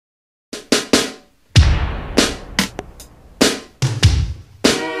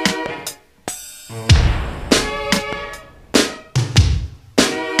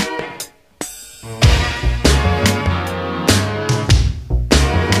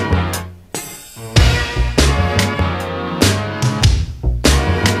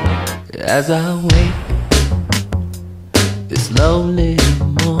As I wake this lonely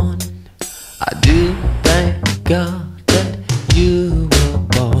morning, I do thank God that you were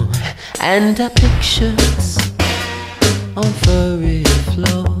born. And I pictures on furry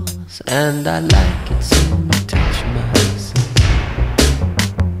floors, and I like it so me touch myself.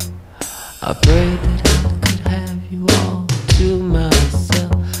 I pray that I could have you all to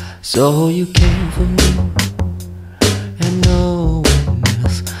myself, so you came for me and no one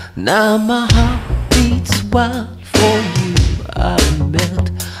else. Now my heart beats wild for you. I melt,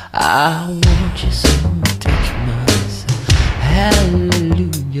 I want you so me touch myself.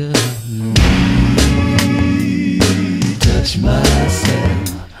 Hallelujah. Touch myself,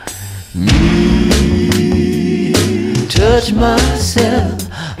 me, touch myself,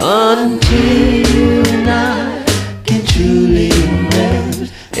 until you and I can truly melt.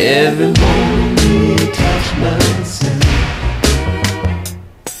 Every morning me touch myself.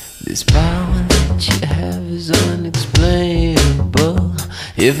 This power that you have is unexplainable.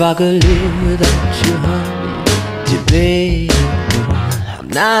 If I could live without you, honey, debatable. I'm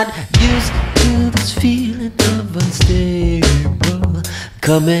not used to this feeling of unstable.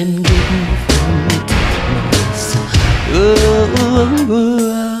 Come and get me from me, touch myself. Oh,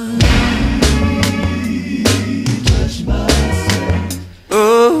 touch myself.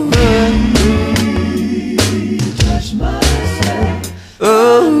 Oh, touch myself.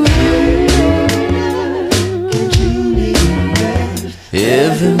 Oh, can truly melt.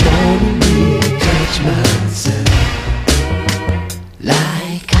 Every morning me touch myself.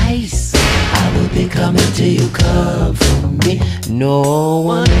 Like ice, I will be coming till you come for me. No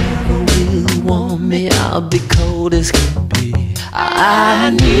one ever will warm me, I'll be cold as can be.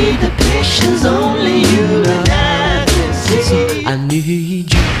 I need the patience only you and I can see. So I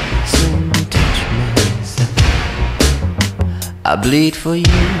need you, so me touch myself. I bleed for you,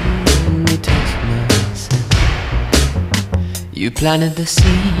 me touch myself. You planted the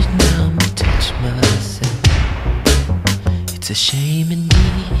seed, now me touch myself. It's a shame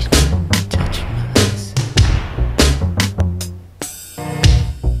indeed when me touch myself.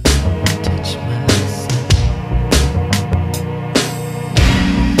 Touch myself.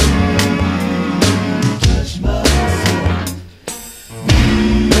 Touch myself.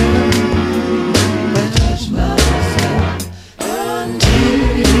 Touch myself.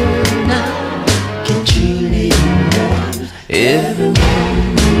 Until you and I can truly melt. Every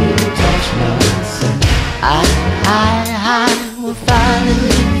morning you touch myself. I will finally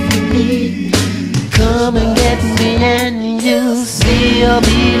if you need. Come and get me and you'll see I'll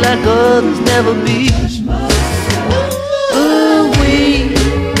be like others never be.